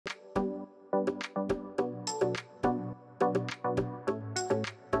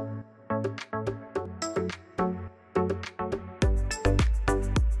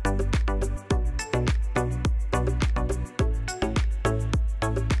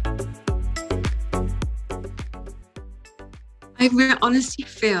honestly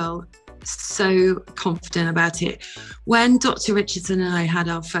feel so confident about it. When Dr. Richardson and I had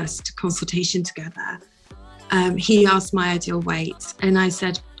our first consultation together, he asked my ideal weight, and I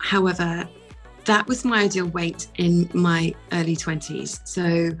said, however, that was my ideal weight in my early 20s.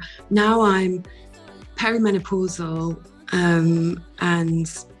 So now I'm perimenopausal,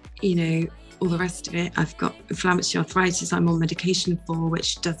 and, you know, all the rest of it. I've got inflammatory arthritis I'm on medication for,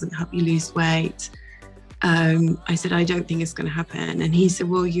 which doesn't help you lose weight. I said, I don't think it's going to happen. And he said,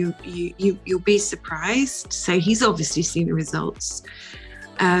 well, you'll be surprised. So he's obviously seen the results.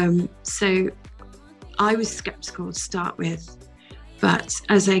 So I was skeptical to start with, but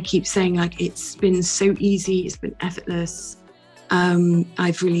as I keep saying, like, it's been so easy, it's been effortless.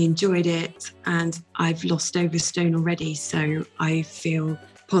 I've really enjoyed it, and I've lost over a stone already. So I feel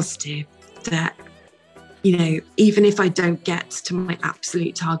positive that, you know, even if I don't get to my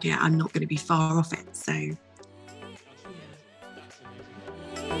absolute target, I'm not going to be far off it. So